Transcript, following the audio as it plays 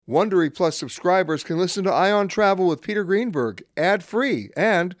Wondery Plus subscribers can listen to Ion Travel with Peter Greenberg ad-free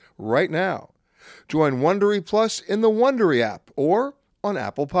and right now. Join Wondery Plus in the Wondery app or on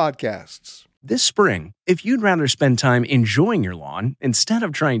Apple Podcasts. This spring, if you'd rather spend time enjoying your lawn instead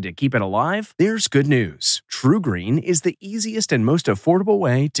of trying to keep it alive, there's good news. TruGreen is the easiest and most affordable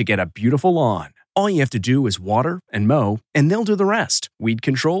way to get a beautiful lawn. All you have to do is water and mow, and they'll do the rest. Weed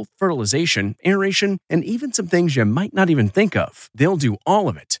control, fertilization, aeration, and even some things you might not even think of. They'll do all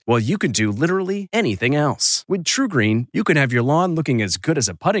of it, while you can do literally anything else. With TruGreen, you can have your lawn looking as good as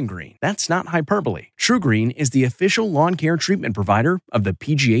a putting green. That's not hyperbole. TruGreen is the official lawn care treatment provider of the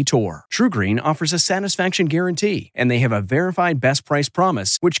PGA Tour. TruGreen offers a satisfaction guarantee, and they have a verified best price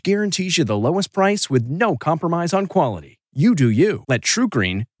promise, which guarantees you the lowest price with no compromise on quality. You do you. Let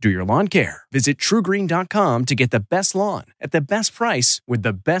TruGreen do your lawn care. Visit TruGreen.com to get the best lawn at the best price with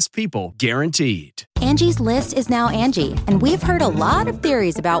the best people guaranteed. Angie's List is now Angie, and we've heard a lot of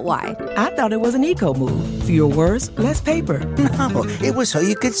theories about why. I thought it was an eco move. Fewer words, less paper. No, it was so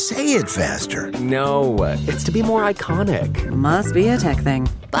you could say it faster. No, it's to be more iconic. Must be a tech thing.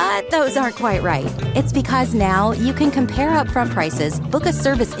 But those aren't quite right. It's because now you can compare upfront prices, book a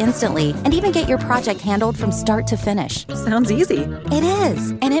service instantly, and even get your project handled from start to finish. Sounds easy. It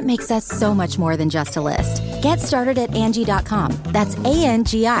is, and it makes us so much more than just a list. Get started at Angie.com. That's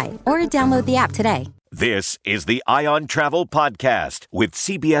ANGI, or download the app today. This is the Ion Travel Podcast with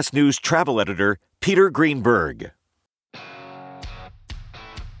CBS News travel editor Peter Greenberg.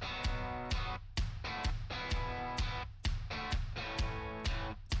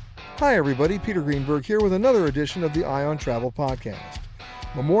 Hi everybody, Peter Greenberg here with another edition of the Ion Travel Podcast.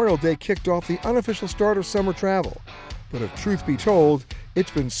 Memorial Day kicked off the unofficial start of summer travel. But if truth be told,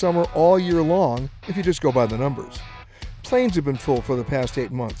 it's been summer all year long if you just go by the numbers. Planes have been full for the past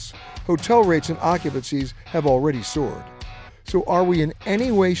 8 months. Hotel rates and occupancies have already soared. So are we in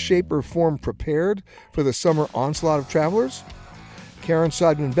any way, shape, or form prepared for the summer onslaught of travelers? Karen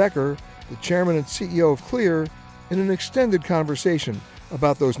Seidman-Becker, the chairman and CEO of Clear, in an extended conversation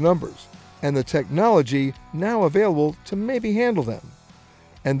about those numbers and the technology now available to maybe handle them.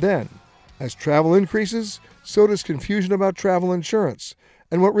 And then, as travel increases, so does confusion about travel insurance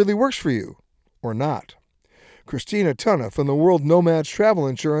and what really works for you, or not. Christina Tunna from the World Nomads Travel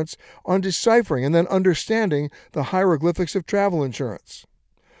Insurance on deciphering and then understanding the hieroglyphics of travel insurance.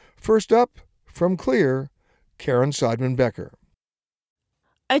 First up, from Clear, Karen Seidman-Becker.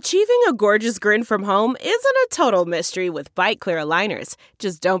 Achieving a gorgeous grin from home isn't a total mystery with Byte Clear aligners.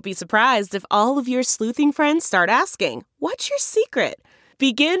 Just don't be surprised if all of your sleuthing friends start asking, "What's your secret?"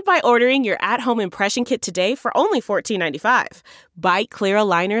 Begin by ordering your at-home impression kit today for only $14.95. Byte Clear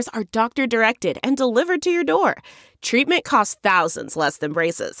aligners are doctor-directed and delivered to your door. Treatment costs thousands less than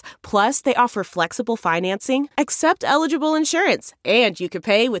braces. Plus, they offer flexible financing, accept eligible insurance, and you can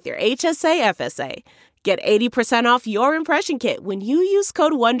pay with your HSA FSA. Get 80% off your impression kit when you use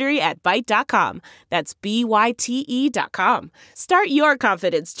code WONDERY at Byte.com. That's BYTE.com. Start your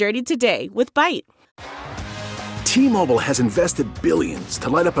confidence journey today with Byte. T-Mobile has invested billions to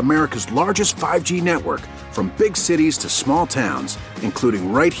light up America's largest 5G network, from big cities to small towns,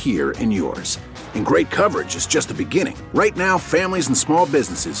 including right here in yours. And great coverage is just the beginning. Right now, families and small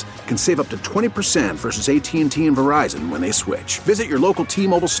businesses can save up to 20% versus AT&T and Verizon when they switch. Visit your local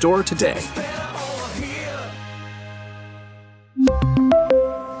T-Mobile store today.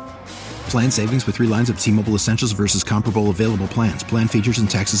 Plan savings with 3 lines of T-Mobile Essentials versus comparable available plans. Plan features and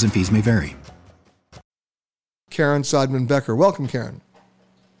taxes and fees may vary. Karen Seidman-Becker. Welcome, Karen.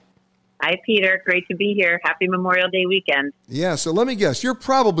 Hi, Peter. Great to be here. Happy Memorial Day weekend. Yeah, so let me guess. You're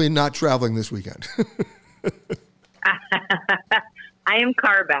probably not traveling this weekend. I am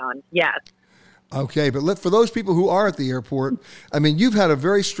car-bound, yes. Okay, but for those people who are at the airport, I mean, you've had a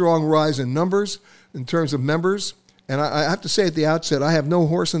very strong rise in numbers in terms of members. And I have to say at the outset, I have no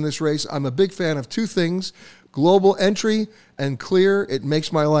horse in this race. I'm a big fan of 2 things: global entry and Clear. It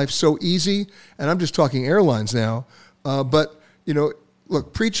makes my life so easy. And I'm just talking airlines now. But, you know,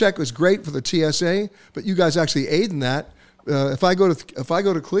 look, PreCheck was great for the TSA, but you guys actually aid in that. If I go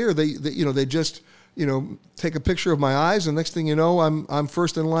to Clear, they just take a picture of my eyes, and next thing you know, I'm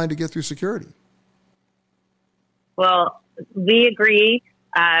first in line to get through security. Well, we agree.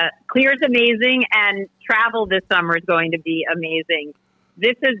 Clear is amazing, and travel this summer is going to be amazing.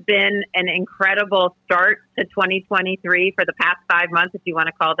 This has been an incredible start to 2023 for the past 5 months, if you want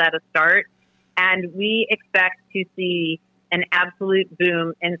to call that a start. And we expect to see an absolute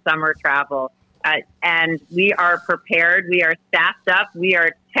boom in summer travel. And we are prepared. We are staffed up. We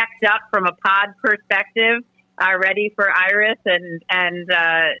are teched up from a pod perspective, ready for Iris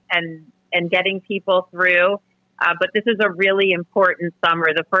and getting people through. But this is a really important summer,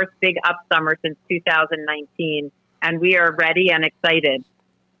 the first big up summer since 2019. And we are ready and excited.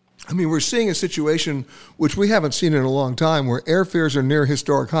 I mean, we're seeing a situation which we haven't seen in a long time where airfares are near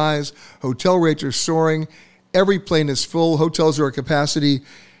historic highs, hotel rates are soaring, every plane is full, hotels are at capacity,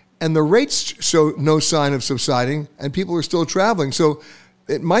 and the rates show no sign of subsiding, and people are still traveling. So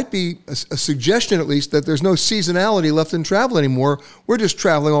it might be a suggestion, at least, that there's no seasonality left in travel anymore. We're just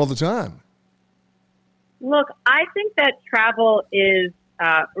traveling all the time. Look, I think that travel is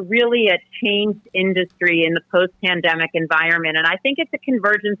really a changed industry in the post-pandemic environment. And I think it's a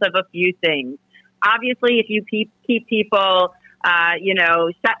convergence of a few things. Obviously, if you keep people,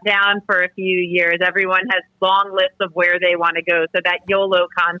 shut down for a few years, everyone has long lists of where they want to go. So that YOLO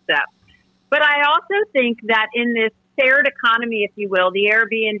concept. But I also think that in this shared economy, if you will, the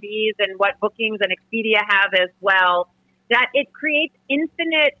Airbnbs and what Bookings and Expedia have as well, that it creates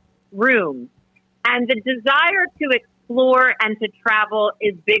infinite room. And the desire to explore and to travel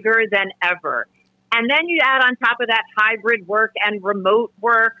is bigger than ever. And then you add on top of that hybrid work and remote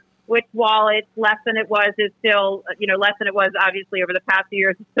work, which while it's less than it was, is still, less than it was obviously over the past few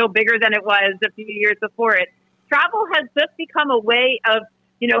years, it's still bigger than it was a few years before it. Travel has just become a way of,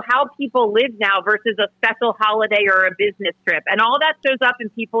 how people live now versus a special holiday or a business trip. And all that shows up in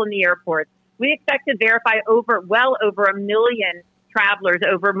people in the airports. We expect to verify well over 1 million travelers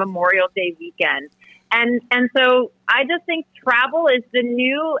over Memorial Day weekend. And so I just think travel is the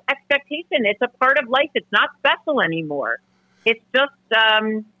new expectation. It's a part of life. It's not special anymore. It's just,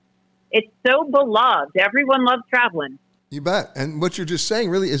 it's so beloved. Everyone loves traveling. You bet. And what you're just saying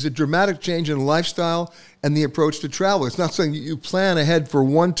really is a dramatic change in lifestyle and the approach to travel. It's not something you plan ahead for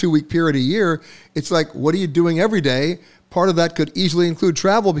 1-2 week period a year. It's like, what are you doing every day? Part of that could easily include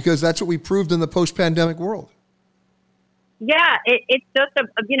travel because that's what we proved in the post-pandemic world. Yeah, it's just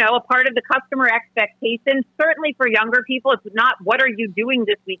a part of the customer expectation. Certainly for younger people, it's not what are you doing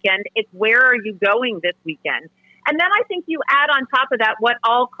this weekend? It's where are you going this weekend? And then I think you add on top of that what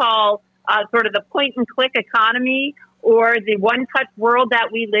I'll call sort of the point and click economy or the one touch world that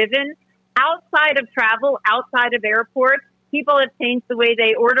we live in. Outside of travel, outside of airports, people have changed the way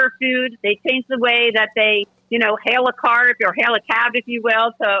they order food. They changed the way that they, hail a car, hail a cab, if you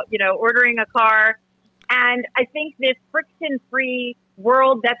will, to, ordering a car. And I think this friction-free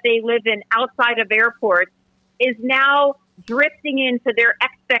world that they live in outside of airports is now drifting into their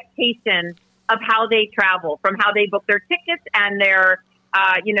expectation of how they travel, from how they book their tickets and their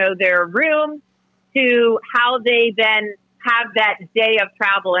room to how they then have that day of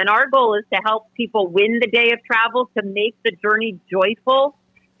travel. And our goal is to help people win the day of travel, to make the journey joyful,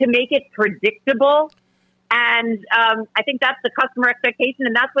 to make it predictable. And I think that's the customer expectation,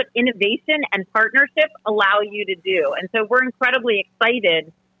 and that's what innovation and partnership allow you to do. And so we're incredibly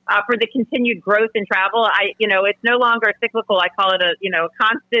excited for the continued growth in travel. It's no longer cyclical. I call it a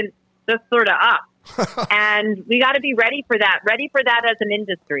constant, just sort of up. And we got to be ready for that as an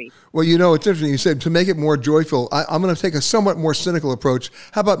industry. Well, it's interesting. You said to make it more joyful. I'm going to take a somewhat more cynical approach.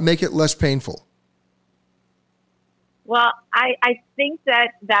 How about make it less painful? Well, I think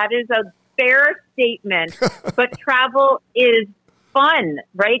that is a fair statement, but travel is fun,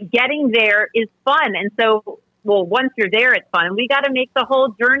 right? Getting there is fun. And so, once you're there, it's fun. We got to make the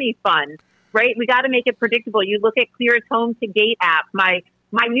whole journey fun, right? We got to make it predictable. You look at Clear's Home to Gate app, my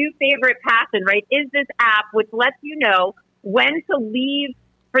new favorite passion, right, is this app which lets you know when to leave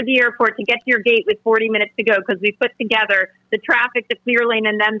for the airport to get to your gate with 40 minutes to go, because we put together the traffic, the clear lane,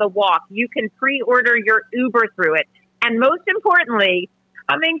 and then the walk. You can pre-order your Uber through it. And most importantly,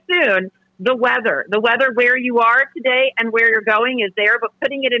 coming soon, the weather where you are today and where you're going is there, but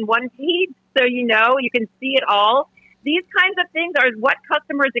putting it in one page so you can see it all. These kinds of things are what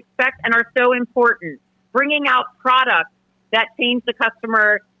customers expect and are so important. Bringing out products that change the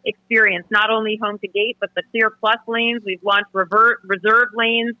customer experience, not only home to gate, but the Clear Plus lanes. We've launched reserve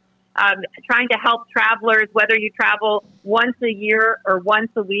lanes, trying to help travelers, whether you travel once a year or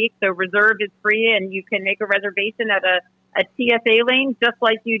once a week. So reserve is free, and you can make a reservation at a TSA lane, just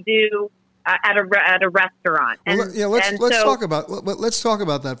like you do at a restaurant. Let's talk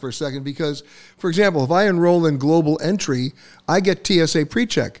about that for a second, because, for example, if I enroll in Global Entry, I get TSA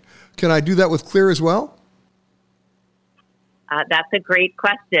PreCheck. Can I do that with Clear as well? That's a great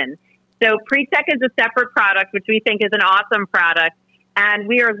question. So PreCheck is a separate product, which we think is an awesome product. And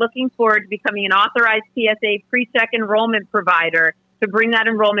we are looking forward to becoming an authorized TSA PreCheck enrollment provider to bring that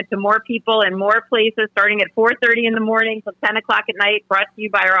enrollment to more people and more places, starting at 4:30 in the morning till 10 o'clock at night, brought to you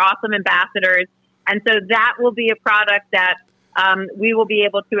by our awesome ambassadors. And so that will be a product that we will be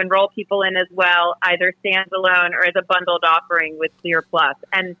able to enroll people in as well, either standalone or as a bundled offering with Clear Plus.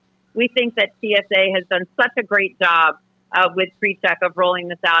 And we think that TSA has done such a great job with PreCheck of rolling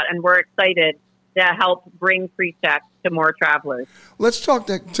this out, and we're excited to help bring PreCheck to more travelers. Let's talk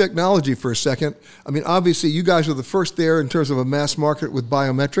technology for a second. I mean, obviously, you guys are the first there in terms of a mass market with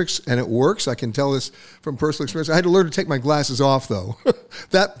biometrics, and it works. I can tell this from personal experience. I had to learn to take my glasses off, though.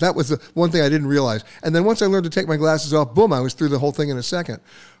 that was the one thing I didn't realize. And then once I learned to take my glasses off, boom, I was through the whole thing in a second.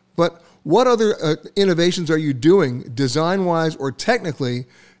 But what other innovations are you doing, design-wise or technically,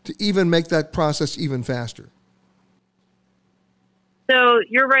 to even make that process even faster? So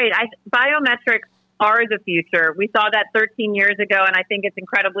you're right. Biometrics are the future. We saw that 13 years ago, and I think it's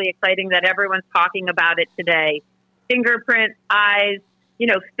incredibly exciting that everyone's talking about it today. Fingerprint, eyes,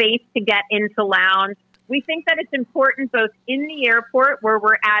 face to get into lounge. We think that it's important both in the airport, where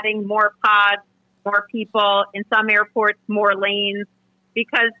we're adding more pods, more people, in some airports, more lanes,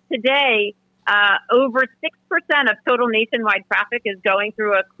 because today, over 6% of total nationwide traffic is going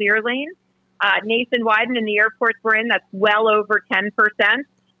through a clear lane. Nationwide and in the airports we're in, that's well over 10%.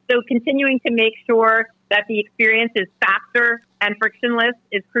 So continuing to make sure that the experience is faster and frictionless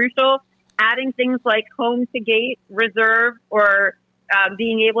is crucial. Adding things like home to gate, reserve, or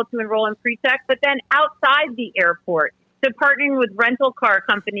being able to enroll in PreCheck, but then outside the airport. So partnering with rental car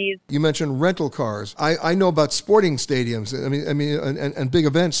companies. You mentioned rental cars. I know about sporting stadiums. I mean, and big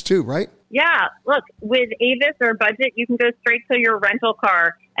events too, right? Yeah. Look, with Avis or Budget, you can go straight to your rental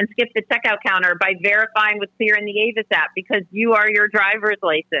car and skip the checkout counter by verifying with Clear in the Avis app, because you are your driver's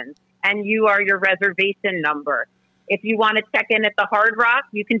license and you are your reservation number. If you want to check in at the Hard Rock,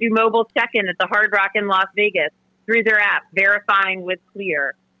 you can do mobile check-in at the Hard Rock in Las Vegas through their app, verifying with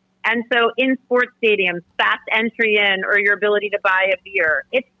Clear. And so in sports stadiums, fast entry in, or your ability to buy a beer.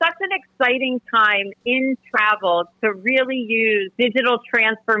 It's such an exciting time in travel to really use digital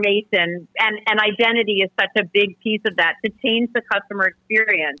transformation, and identity is such a big piece of that, to change the customer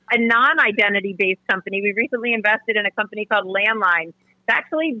experience. A non-identity based company, we recently invested in a company called Landline. It's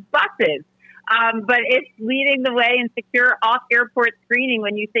actually buses. But it's leading the way in secure off-airport screening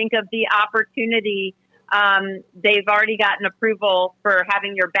when you think of the opportunity. They've already gotten approval for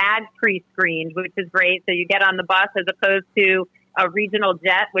having your bag pre-screened, which is great. So you get on the bus as opposed to a regional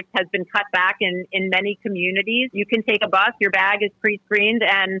jet, which has been cut back in many communities. You can take a bus, your bag is pre-screened,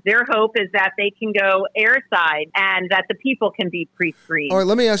 and their hope is that they can go airside and that the people can be pre-screened. All right,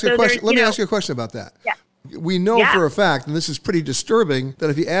 let me ask you a question. Let me ask you a question about that. Yeah. We know for a fact, and this is pretty disturbing, that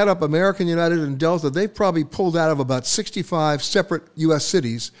if you add up American, United, and Delta, they've probably pulled out of about 65 separate U.S.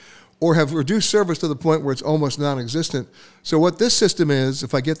 cities, or have reduced service to the point where it's almost non-existent. So what this system is,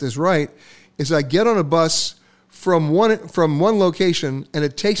 if I get this right, is I get on a bus from one location and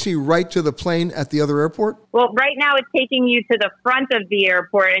it takes me right to the plane at the other airport? Well, right now it's taking you to the front of the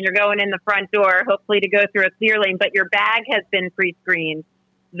airport and you're going in the front door, hopefully to go through a clear lane, but your bag has been pre-screened.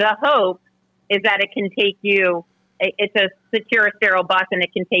 The hope is that it can take you, it's a secure, sterile bus, and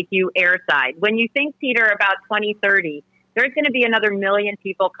it can take you airside. When you think, Peter, about 2030, there's going to be another 1 million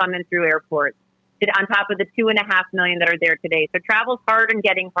people coming through airports on top of the 2.5 million that are there today. So travel's hard and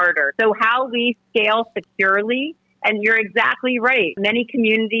getting harder. So how we scale securely, and you're exactly right, many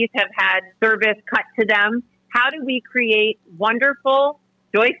communities have had service cut to them. How do we create wonderful,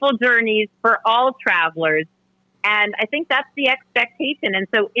 joyful journeys for all travelers? And I think that's the expectation. And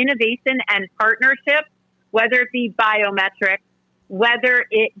so innovation and partnership, whether it be biometrics, whether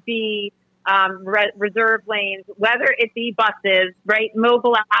it be reserve lanes, whether it be buses, right?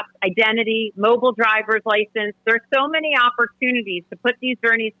 Mobile apps, identity, mobile driver's license. There's so many opportunities to put these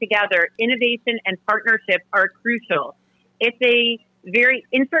journeys together. Innovation and partnership are crucial. It's a very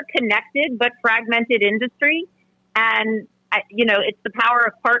interconnected but fragmented industry. And, it's the power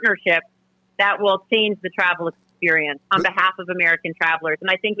of partnership that will change the travel experience on behalf of American travelers. And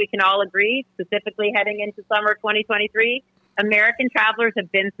I think we can all agree, specifically heading into summer 2023, American travelers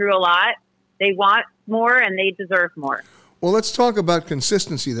have been through a lot. They want more and they deserve more. Well, let's talk about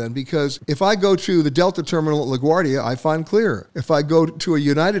consistency then, because if I go to the Delta terminal at LaGuardia, I find Clear. If I go to a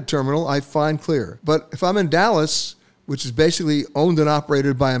United terminal, I find Clear. But if I'm in Dallas, which is basically owned and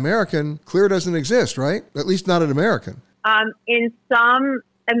operated by American, Clear doesn't exist, right? At least not at American. In some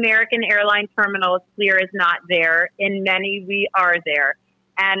American airline terminals, Clear is not there. In many, we are there.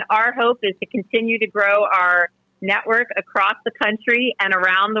 And our hope is to continue to grow our network across the country and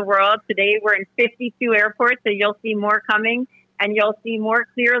around the world. Today, we're in 52 airports, so you'll see more coming, and you'll see more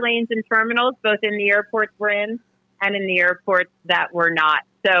Clear lanes and terminals, both in the airports we're in and in the airports that we're not.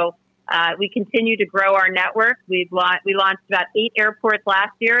 So we continue to grow our network. We launched about 8 airports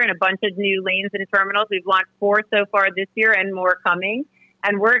last year and a bunch of new lanes and terminals. We've launched 4 so far this year and more coming.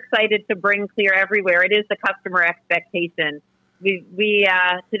 And we're excited to bring Clear everywhere. It is the customer expectation We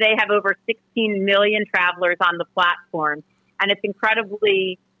today have over 16 million travelers on the platform, and it's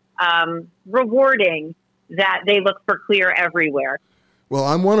incredibly rewarding that they look for Clear everywhere. Well,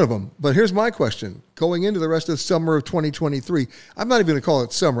 I'm one of them. But here's my question. Going into the rest of summer of 2023, I'm not even going to call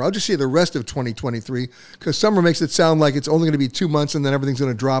it summer. I'll just say the rest of 2023, because summer makes it sound like it's only going to be 2 months and then everything's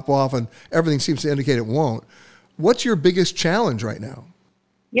going to drop off, and everything seems to indicate it won't. What's your biggest challenge right now?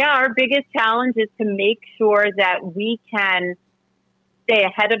 Yeah, our biggest challenge is to make sure that we can stay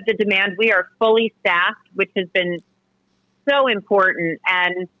ahead of the demand. We are fully staffed, which has been so important.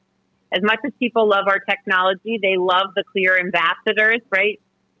 And as much as people love our technology, they love the Clear ambassadors, right?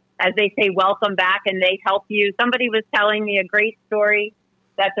 As they say, welcome back, and they help you. Somebody was telling me a great story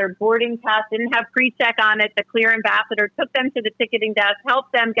that their boarding pass didn't have pre-check on it. The Clear ambassador took them to the ticketing desk,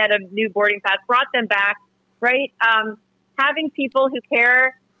 helped them get a new boarding pass, brought them back, right? Having people who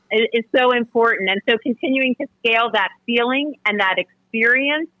care is so important. And so continuing to scale that feeling and that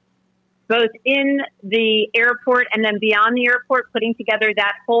experience, both in the airport and then beyond the airport, putting together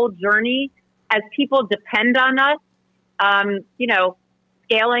that whole journey as people depend on us.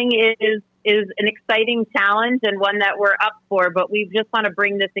 Scaling is an exciting challenge and one that we're up for, but we just want to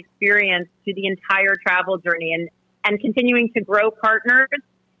bring this experience to the entire travel journey and continuing to grow partners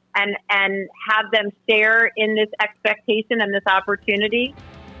and have them share in this expectation and this opportunity.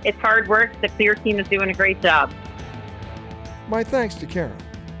 It's hard work. The Clear team is doing a great job. My thanks to Karen.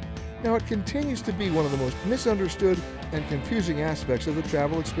 Now, it continues to be one of the most misunderstood and confusing aspects of the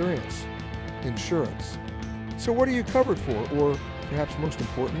travel experience: insurance. So what are you covered for? Or perhaps most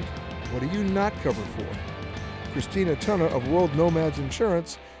important, what are you not covered for? Christina Tunna of World Nomads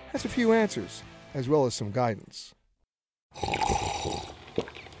Insurance has a few answers, as well as some guidance.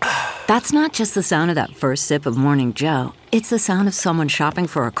 That's not just the sound of that first sip of Morning Joe. It's the sound of someone shopping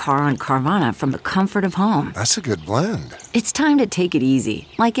for a car on Carvana from the comfort of home. That's a good blend. It's time to take it easy,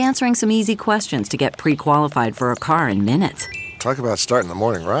 like answering some easy questions to get pre-qualified for a car in minutes. Talk about starting the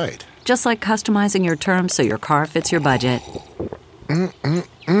morning right. Just like customizing your terms so your car fits your budget.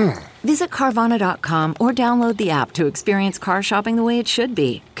 Visit Carvana.com or download the app to experience car shopping the way it should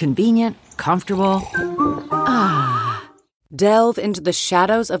be. Convenient, comfortable. Delve into the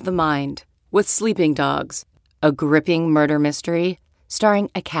shadows of the mind with Sleeping Dogs, a gripping murder mystery starring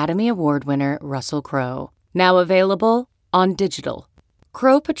Academy Award winner Russell Crowe. Now available on digital.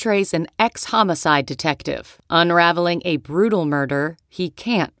 Crowe portrays an ex-homicide detective unraveling a brutal murder he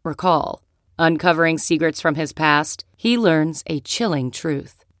can't recall. Uncovering secrets from his past, he learns a chilling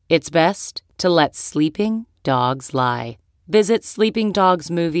truth. It's best to let sleeping dogs lie. Visit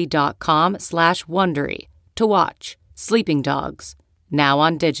sleepingdogsmovie.com/Wondery to watch Sleeping Dogs, now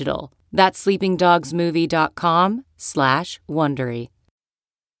on digital. That's sleepingdogsmovie.com/Wondery.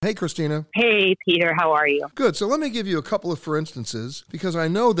 Hey, Christina. Hey, Peter. How are you? Good. So let me give you a couple of for instances, because I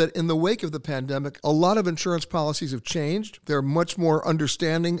know that in the wake of the pandemic, a lot of insurance policies have changed. They're much more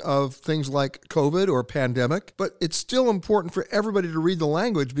understanding of things like COVID or pandemic, but it's still important for everybody to read the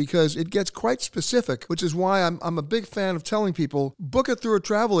language because it gets quite specific, which is why I'm a big fan of telling people, book it through a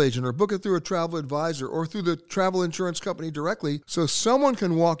travel agent or book it through a travel advisor or through the travel insurance company directly, so someone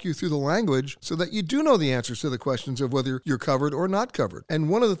can walk you through the language so that you do know the answers to the questions of whether you're covered or not covered. And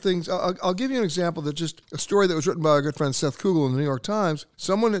one of the things, I'll give you an example that just a story that was written by our good friend Seth Kugel in the New York Times.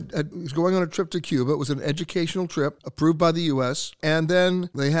 Someone was going on a trip to Cuba. It was an educational trip approved by the U.S. And then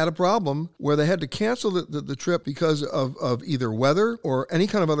they had a problem where they had to cancel the trip because of either weather or any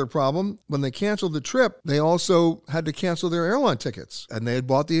kind of other problem. When they canceled the trip, they also had to cancel their airline tickets, and they had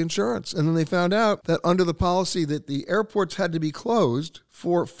bought the insurance. And then they found out that under the policy that the airports had to be closed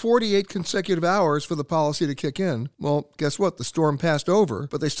for 48 consecutive hours for the policy to kick in. Well, guess what? The storm passed over,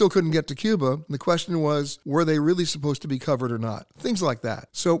 but they still couldn't get to Cuba. The question was, were they really supposed to be covered or not? Things like that.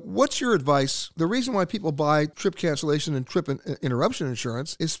 So what's your advice? The reason why people buy trip cancellation and trip interruption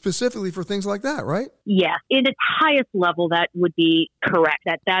insurance is specifically for things like that, right? Yeah. In its highest level, that would be correct.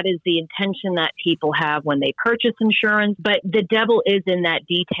 That is the intention that people have when they purchase insurance. But the devil is in that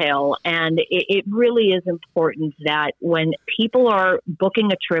detail. And it really is important that when people are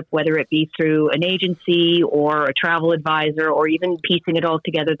booking a trip, whether it be through an agency or a travel advisor or even piecing it all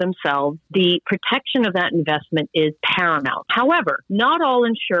together themselves, the protection of that investment is paramount. However, not all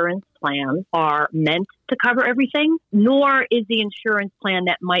insurance plans are meant to cover everything, nor is the insurance plan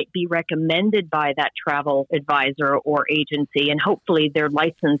that might be recommended by that travel advisor or agency. And hopefully they're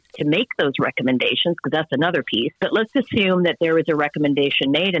licensed to make those recommendations, because that's another piece. But let's assume that there is a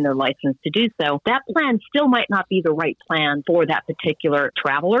recommendation made and they're licensed to do so. That plan still might not be the right plan for that particular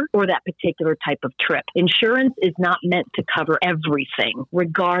traveler or that particular type of trip. Insurance is not meant to cover everything,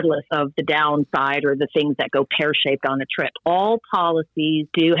 regardless of the downside or the things that go pear-shaped on a trip. All policies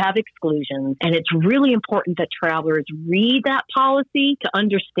do have exclusions, and it's really important that travelers read that policy to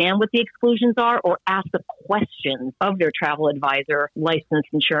understand what the exclusions are, or ask the questions of their travel advisor, licensed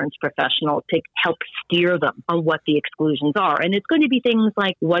insurance professional, to help steer them on what the exclusions are. And it's going to be things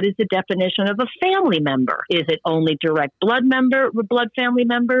like, what is the definition of a family member? Is it only direct blood family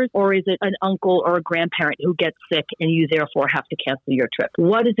members, or is it an uncle or a grandparent who gets sick and you therefore have to cancel your trip?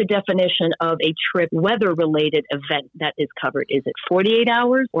 What is the definition of a trip weather-related event that is covered? Is it 48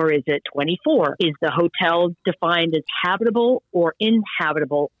 hours or is it 24? Is the hotel defined as habitable or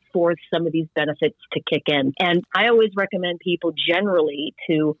inhabitable for some of these benefits to kick in? And I always recommend people generally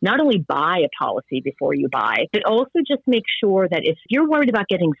to not only buy a policy before you buy, but also just make sure that if you're worried about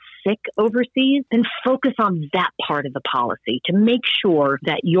getting sick overseas, then focus on that part of the policy to make sure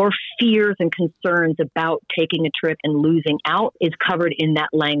that your fears and concerns about taking a trip and losing out is covered in that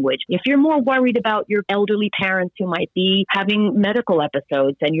language. If you're more worried about your elderly parents who might be having medical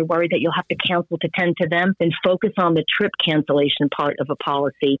episodes and you're worried that you'll have to cancel to tend to them, then focus on the trip cancellation part of a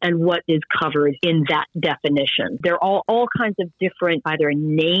policy and what is covered in that definition. There are all kinds of different either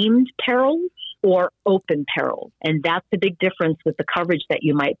named perils or open perils. And that's the big difference with the coverage that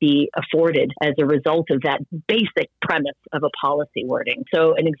you might be afforded as a result of that basic premise of a policy wording.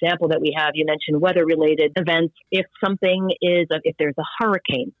 So an example that we have, you mentioned weather-related events. If there's a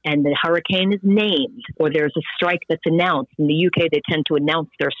hurricane and the hurricane is named, or there's a strike that's announced, in the UK they tend to announce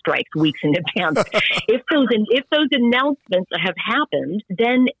their strikes weeks in advance. If those announcements have happened,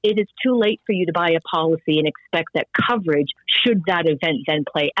 then it is too late for you to buy a policy and expect that coverage, should that event then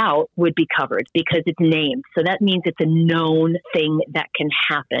play out, would be covered, because it's named. So that means it's a known thing that can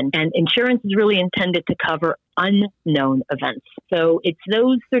happen. And insurance is really intended to cover unknown events. So it's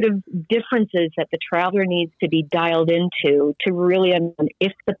those sort of differences that the traveler needs to be dialed into to really understand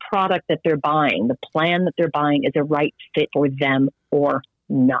if the product that they're buying, the plan that they're buying, is a right fit for them or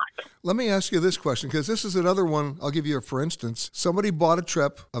not. Let me ask you this question, because this is another one. I'll give you a for instance. Somebody bought a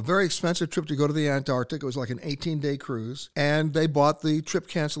trip, a very expensive trip to go to the Antarctic. It was like an 18-day cruise, and they bought the trip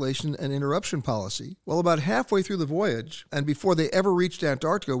cancellation and interruption policy. Well, about halfway through the voyage, and before they ever reached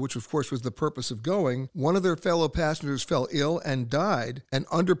Antarctica, which of course was the purpose of going, one of their fellow passengers fell ill and died. And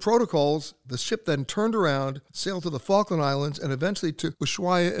under protocols, the ship then turned around, sailed to the Falkland Islands, and eventually to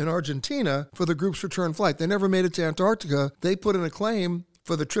Ushuaia in Argentina for the group's return flight. They never made it to Antarctica. They put in a claim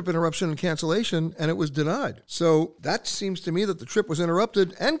for the trip interruption and cancellation, and it was denied. So that seems to me that the trip was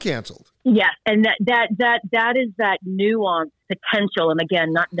interrupted and canceled. Yes, and that is that nuanced potential, and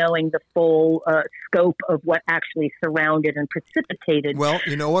again, not knowing the full scope of what actually surrounded and precipitated. Well,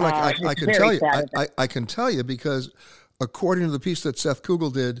 you know what? I can tell you. I can tell you, because according to the piece that Seth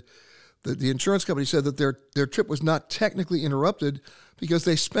Kugel did, the insurance company said that their trip was not technically interrupted because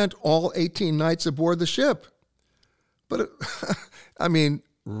they spent all 18 nights aboard the ship. But, I mean,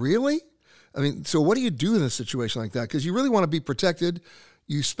 really? I mean, so what do you do in a situation like that? Because you really want to be protected.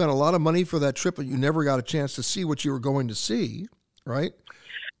 You spent a lot of money for that trip, but you never got a chance to see what you were going to see, right?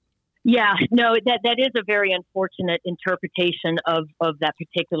 Yeah, no, that is a very unfortunate interpretation of that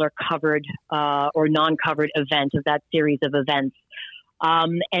particular covered or non-covered event, of that series of events.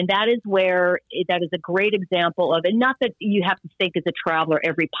 And that is a great example of, and not that you have to think as a traveler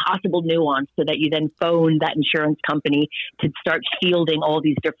every possible nuance so that you then phone that insurance company to start fielding all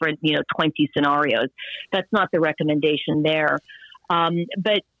these different, 20 scenarios. That's not the recommendation there.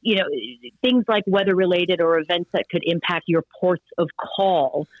 But, things like weather related or events that could impact your ports of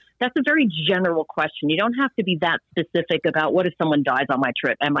call, that's a very general question. You don't have to be that specific about what if someone dies on my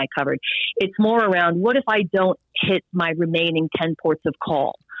trip, am I covered? It's more around, what if I don't hit my remaining 10 ports of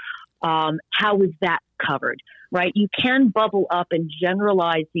call? How is that covered, right? You can bubble up and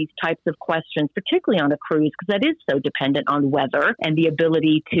generalize these types of questions, particularly on a cruise, because that is so dependent on weather and the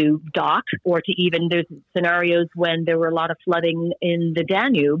ability to dock, or to even, there's scenarios when there were a lot of flooding in the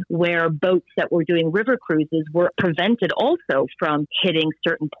Danube where boats that were doing river cruises were prevented also from hitting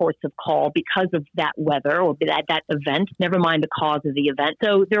certain ports of call because of that weather or that event, never mind the cause of the event.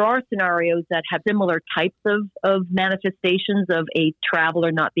 So there are scenarios that have similar types of manifestations of a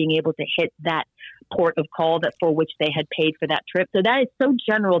traveler not being able to hit that port of call that for which they had paid for that trip. So that is so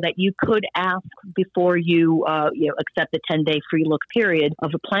general that you could ask before you accept the 10-day free look period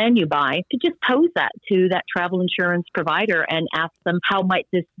of a plan you buy, to just pose that to that travel insurance provider and ask them, how might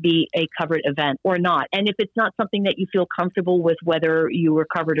this be a covered event or not? And if it's not something that you feel comfortable with, whether you were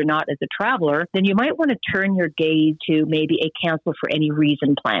covered or not as a traveler, then you might want to turn your gaze to maybe a cancel for any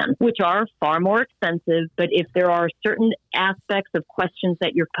reason plan, which are far more expensive. But if there are certain aspects of questions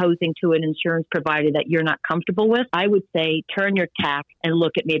that you're posing to an insurance provider that you're not comfortable with, I would say turn your tack and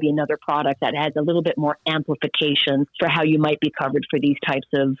look at maybe another product that has a little bit more amplification for how you might be covered for these types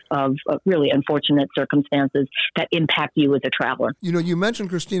of really unfortunate circumstances that impact you as a traveler. You know, you mentioned,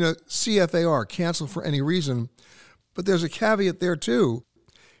 Christina, CFAR, cancel for any reason, but there's a caveat there too.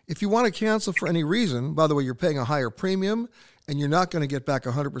 If you want to cancel for any reason, by the way, you're paying a higher premium and you're not going to get back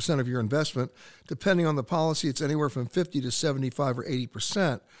 100% of your investment. Depending on the policy, it's anywhere from 50 to 75 or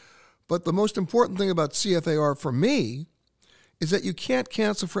 80%. But the most important thing about CFAR for me is that you can't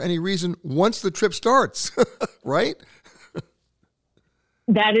cancel for any reason once the trip starts, right?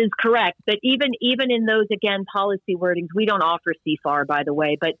 That is correct. But even in those, again, policy wordings, we don't offer CFAR, by the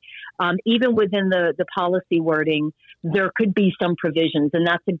way, but even within the policy wording, there could be some provisions. And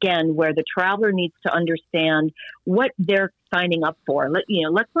that's, again, where the traveler needs to understand what they're signing up for.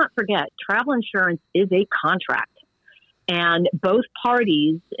 Let's not forget, travel insurance is a contract. And both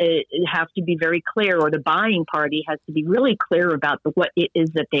parties have to be very clear, or the buying party has to be really clear about what it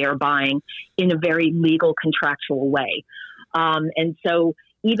is that they are buying in a very legal, contractual way. And so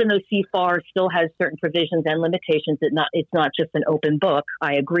even though CFAR still has certain provisions and limitations, it's not just an open book.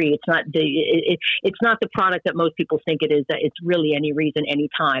 I agree. It's not the product that most people think it is, that it's really any reason, any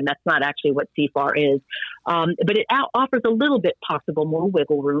time. That's not actually what CFAR is. But it offers a little bit possible more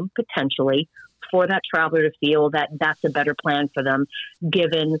wiggle room, potentially, for that traveler to feel that that's a better plan for them,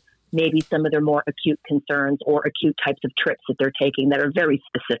 given maybe some of their more acute concerns or acute types of trips that they're taking that are very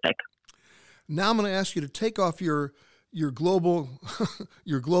specific. Now I'm going to ask you to take off your global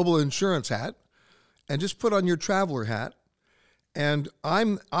insurance hat and just put on your traveler hat. And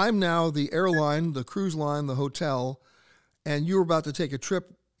I'm now the airline, the cruise line, the hotel, and you're about to take a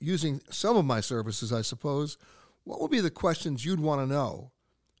trip using some of my services, I suppose. What would be the questions you'd want to know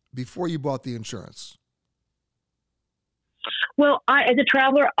before you bought the insurance? Well, as a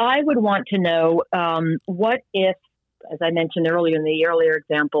traveler, I would want to know what if, as I mentioned earlier in the earlier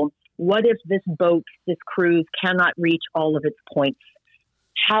example, what if this boat, this cruise cannot reach all of its points?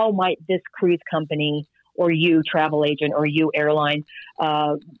 How might this cruise company or you, travel agent, or you, airline,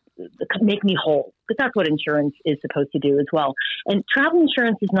 make me whole? Because that's what insurance is supposed to do as well. And travel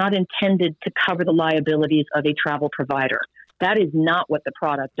insurance is not intended to cover the liabilities of a travel provider. That is not what the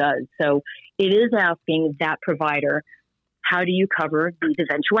product does. So it is asking that provider, how do you cover these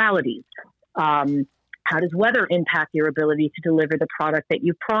eventualities? How does weather impact your ability to deliver the product that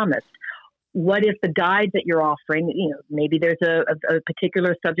you promised? What if the guide that you're offering, maybe there's a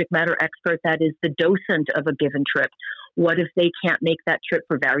particular subject matter expert that is the docent of a given trip. What if they can't make that trip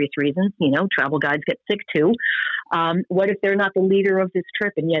for various reasons? Travel guides get sick too. What if they're not the leader of this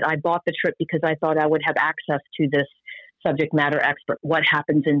trip, and yet I bought the trip because I thought I would have access to this subject matter expert? What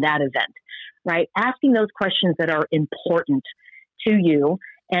happens in that event, right? Asking those questions that are important to you.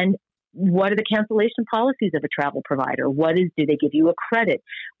 And what are the cancellation policies of a travel provider? Do they give you a credit?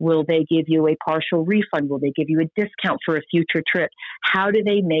 Will they give you a partial refund? Will they give you a discount for a future trip? How do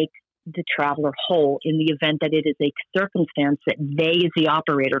they make the traveler whole in the event that it is a circumstance that they as the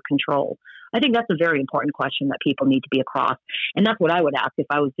operator control? I think that's a very important question that people need to be across. And that's what I would ask if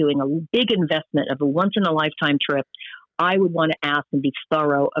I was doing a big investment of a once-in-a-lifetime trip. I would want to ask and be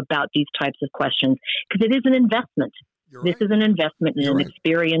thorough about these types of questions, because it is an investment. This is an investment in an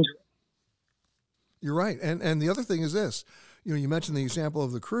experience. You're right. And the other thing is this. You mentioned the example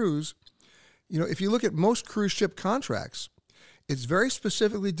of the cruise. If you look at most cruise ship contracts, it's very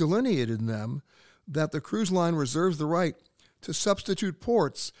specifically delineated in them that the cruise line reserves the right to substitute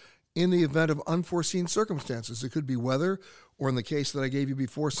ports in the event of unforeseen circumstances. It could be weather, or in the case that I gave you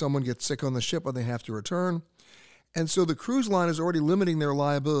before, someone gets sick on the ship and they have to return. And so the cruise line is already limiting their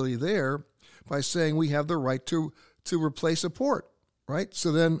liability there by saying we have the right to replace a port, right?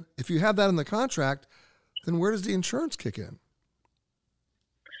 So then if you have that in the contract, then where does the insurance kick in?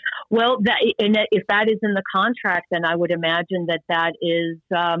 Well, if that is in the contract, then I would imagine that is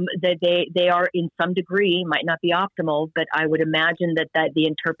that they are in some degree, might not be optimal, but I would imagine that the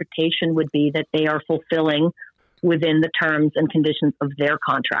interpretation would be that they are fulfilling within the terms and conditions of their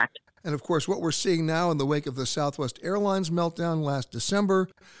contract. And of course, what we're seeing now in the wake of the Southwest Airlines meltdown last December,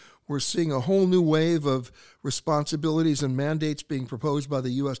 We're seeing a whole new wave of responsibilities and mandates being proposed by the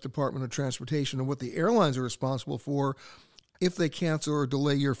U.S. Department of Transportation and what the airlines are responsible for if they cancel or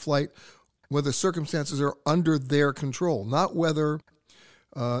delay your flight, whether circumstances are under their control, not whether,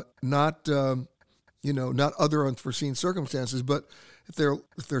 not other unforeseen circumstances, but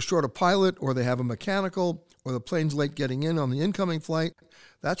if they're short a pilot or they have a mechanical or the plane's late getting in on the incoming flight,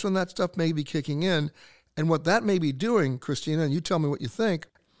 that's when that stuff may be kicking in. And what that may be doing, Christina, and you tell me what you think,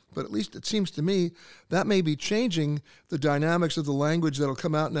 but at least it seems to me that may be changing the dynamics of the language that'll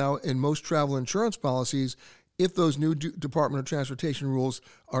come out now in most travel insurance policies if those new Department of Transportation rules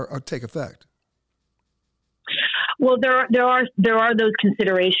are take effect. Well, there are those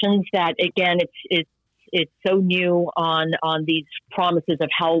considerations that, again, it's so new on these promises of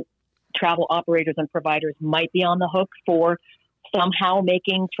how travel operators and providers might be on the hook for somehow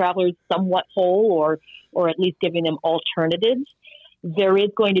making travelers somewhat whole or at least giving them alternatives. There is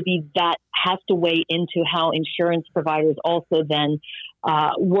going to be that has to weigh into how insurance providers also then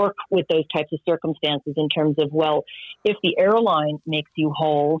work with those types of circumstances in terms of, well, if the airline makes you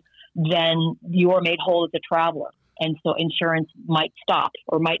whole, then you are made whole as a traveler. And so insurance might stop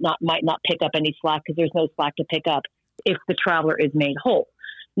or might not pick up any slack because there's no slack to pick up if the traveler is made whole.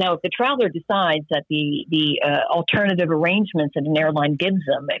 Now, if the traveler decides that the alternative arrangements that an airline gives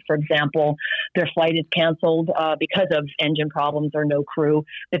them, for example, their flight is canceled because of engine problems or no crew,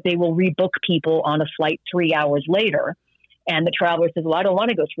 that they will rebook people on a flight 3 hours later. And the traveler says, well, I don't want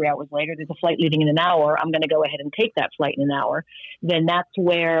to go 3 hours later. There's a flight leaving in an hour. I'm going to go ahead and take that flight in an hour. Then that's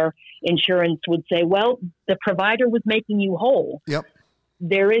where insurance would say, well, the provider was making you whole. Yep.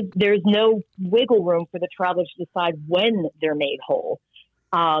 There's no wiggle room for the traveler to decide when they're made whole.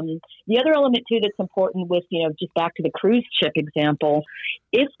 The other element, too, that's important with, just back to the cruise ship example,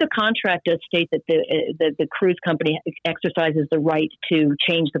 if the contract does state that the cruise company exercises the right to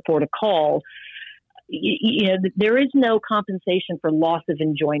change the port of call, there is no compensation for loss of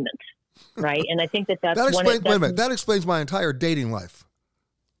enjoyment, right? And I think that's wait a minute. That explains my entire dating life.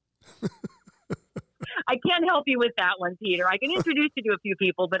 I can't help you with that one, Peter. I can introduce you to a few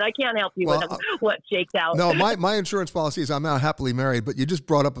people, but I can't help you with what shakes out. No, my insurance policy is I'm now happily married, but you just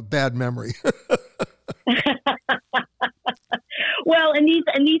brought up a bad memory. Well, and these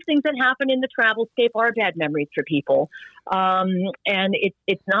things that happen in the travel scape are bad memories for people. And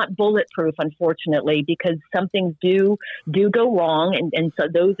it's not bulletproof, unfortunately, because some things do go wrong. And so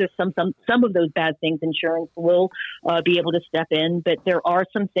those are some of those bad things insurance will be able to step in. But there are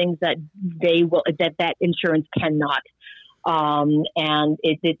some things that that insurance cannot. And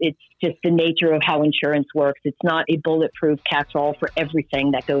it's just the nature of how insurance works. It's not a bulletproof catch-all for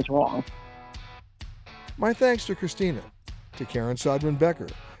everything that goes wrong. My thanks to Christina, to Karen Sodman Becker,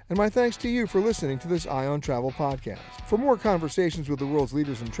 and my thanks to you for listening to this Eye on Travel podcast. For more conversations with the world's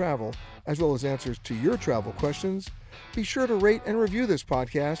leaders in travel, as well as answers to your travel questions, be sure to rate and review this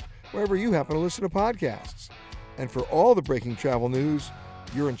podcast wherever you happen to listen to podcasts. And for all the breaking travel news,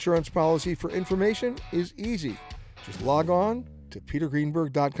 your insurance policy for information is easy. Just log on to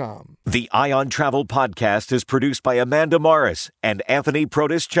petergreenberg.com. The Eye on Travel podcast is produced by Amanda Morris and Anthony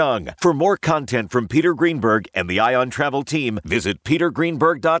Protis-Chung. For more content from Peter Greenberg and the Eye on Travel team, visit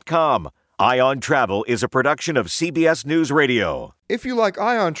petergreenberg.com. Eye on Travel is a production of CBS News Radio. If you like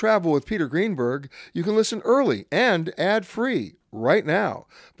Eye on Travel with Peter Greenberg, you can listen early and ad-free right now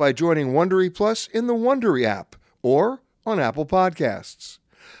by joining Wondery Plus in the Wondery app or on Apple Podcasts.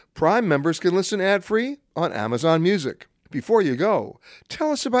 Prime members can listen ad-free on Amazon Music. Before you go,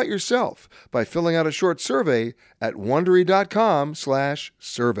 tell us about yourself by filling out a short survey at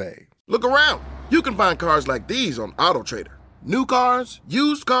Wondery.com/survey. Look around. You can find cars like these on AutoTrader. New cars,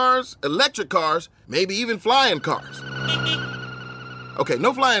 used cars, electric cars, maybe even flying cars. Okay,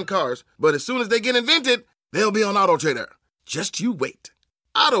 no flying cars, but as soon as they get invented, they'll be on AutoTrader. Just you wait.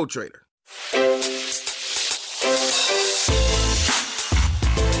 AutoTrader.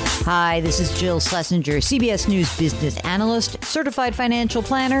 Hi, this is Jill Schlesinger, CBS News business analyst, certified financial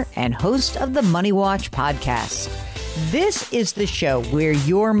planner, and host of the Money Watch podcast. This is the show where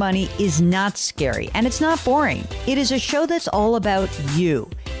your money is not scary and it's not boring. It is a show that's all about you.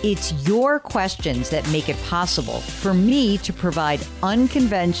 It's your questions that make it possible for me to provide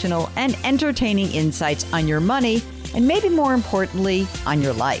unconventional and entertaining insights on your money and maybe more importantly, on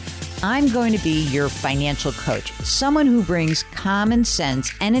your life. I'm going to be your financial coach, someone who brings common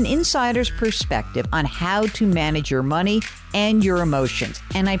sense and an insider's perspective on how to manage your money and your emotions.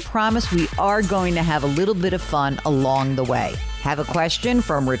 And I promise we are going to have a little bit of fun along the way. Have a question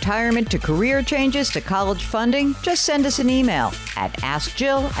from retirement to career changes to college funding? Just send us an email at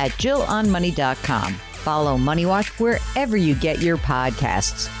askjill@jillonmoney.com. Follow Money Watch wherever you get your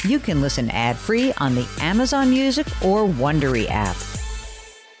podcasts. You can listen ad-free on the Amazon Music or Wondery app.